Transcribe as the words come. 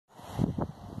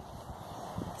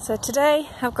So today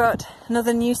I've got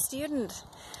another new student,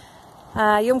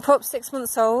 young pup, 6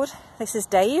 months old. This is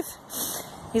Dave.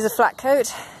 He's a flat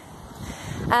coat,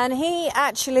 and he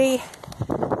actually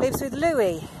lives with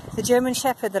Louis, the German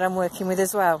Shepherd that I'm working with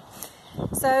as well.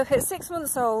 So at 6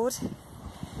 months old,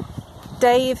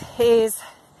 Dave is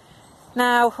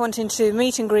now wanting to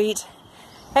meet and greet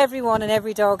everyone and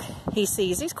every dog he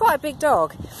sees. He's quite a big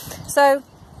dog. So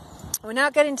we're now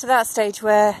getting to that stage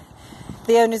where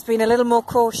the owner's been a little more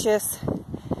cautious,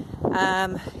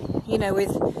 you know,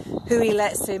 with who he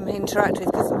lets him interact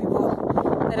with, because some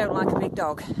people, they don't like a big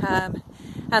dog.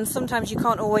 And sometimes you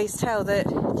can't always tell that,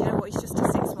 you know what, he's just a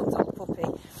 6 month old puppy.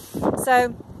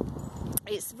 So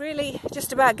it's really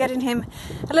just about getting him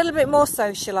a little bit more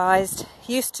socialised,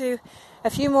 used to a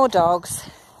few more dogs,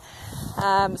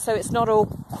 so it's not all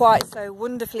quite so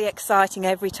wonderfully exciting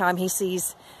every time he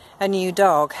sees a new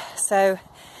dog. So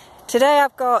today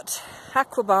I've got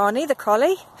Aquabani, the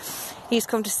collie. He's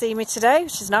come to see me today,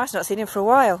 which is nice. I've not seen him for a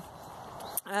while.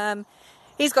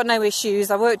 He's got no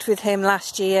issues. I worked with him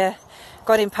last year,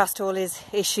 got him past all his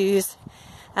issues,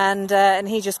 and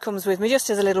he just comes with me just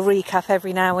as a little recap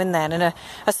every now and then, and a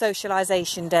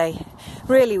socialisation day,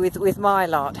 really, with my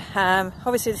lot.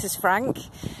 Obviously this is Frank.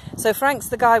 So Frank's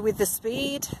the guy with the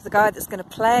speed, the guy that's going to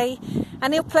play,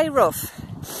 and he'll play rough.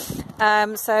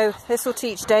 So this will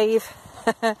teach Dave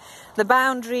the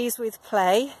boundaries with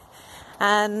play,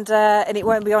 and it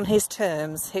won't be on his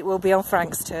terms, it will be on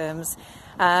Frank's terms.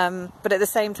 But at the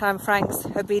same time, Frank's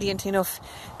obedient enough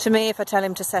to me. If I tell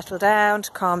him to settle down,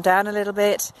 to calm down a little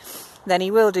bit, then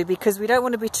he will do, because we don't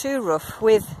want to be too rough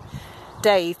with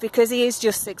Dave, because he is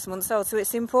just 6 months old. So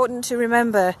it's important to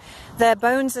remember their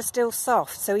bones are still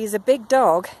soft. So he's a big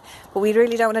dog, but we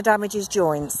really don't want to damage his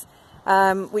joints.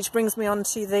 Which brings me on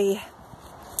to the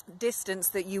distance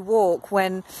that you walk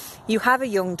when you have a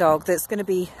young dog that's going to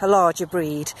be a larger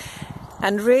breed.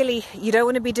 And really, you don't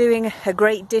want to be doing a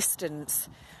great distance.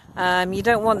 You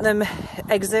don't want them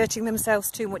exerting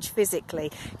themselves too much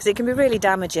physically, because it can be really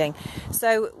damaging.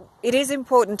 So it is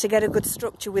important to get a good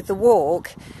structure with the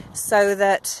walk, so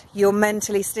that you're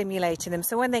mentally stimulating them.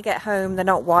 So when they get home, they're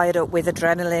not wired up with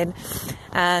adrenaline,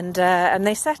 and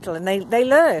they settle and they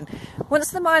learn.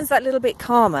 Once the mind's that little bit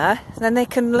calmer, then they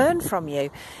can learn from you.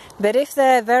 But if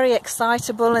they're very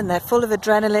excitable and they're full of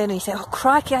adrenaline, and you say, oh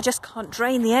crikey, I just can't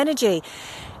drain the energy,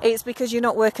 it's because you're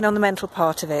not working on the mental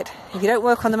part of it. If you don't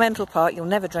work on the mental part, you'll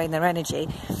never drain their energy,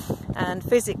 and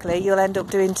physically you'll end up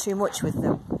doing too much with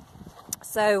them.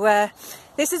 So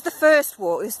this is the first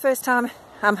walk. This is the first time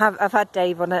I've had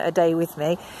Dave on a day with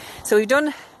me. So we've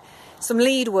done some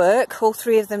lead work, all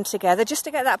three of them together, just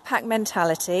to get that pack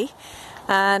mentality.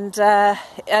 And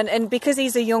because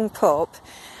he's a young pup,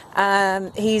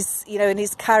 he's, you know, in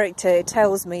his character, it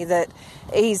tells me that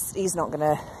he's not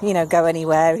gonna, you know, go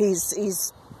anywhere.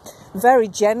 He's very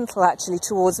gentle actually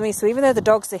towards me. So even though the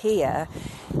dogs are here,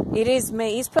 it is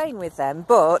me. He's playing with them,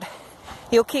 but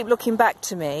he'll keep looking back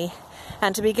to me.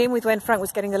 And to begin with, when Frank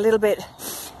was getting a little bit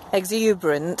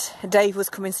exuberant, Dave was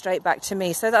coming straight back to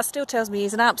me. So that still tells me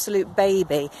he's an absolute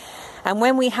baby. And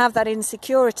when we have that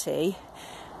insecurity,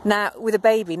 now with a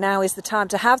baby, now is the time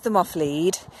to have them off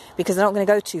lead, because they're not going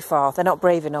to go too far. They're not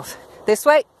brave enough. This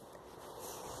way.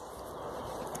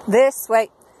 This way.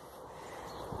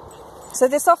 So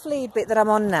this off lead bit that I'm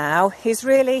on now is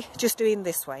really just doing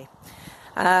this way.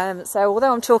 So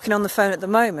although I'm talking on the phone at the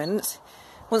moment,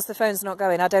 once the phone's not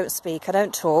going, I don't speak, I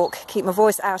don't talk, keep my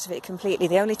voice out of it completely.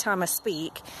 The only time I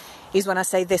speak is when I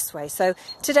say this way. So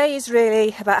today is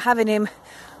really about having him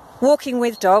walking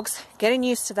with dogs, getting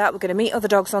used to that. We're going to meet other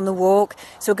dogs on the walk,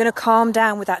 so we're going to calm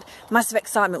down with that massive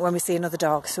excitement when we see another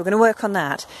dog. So we're going to work on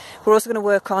that. We're also going to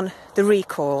work on the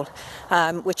recall,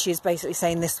 which is basically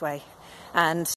saying this way. And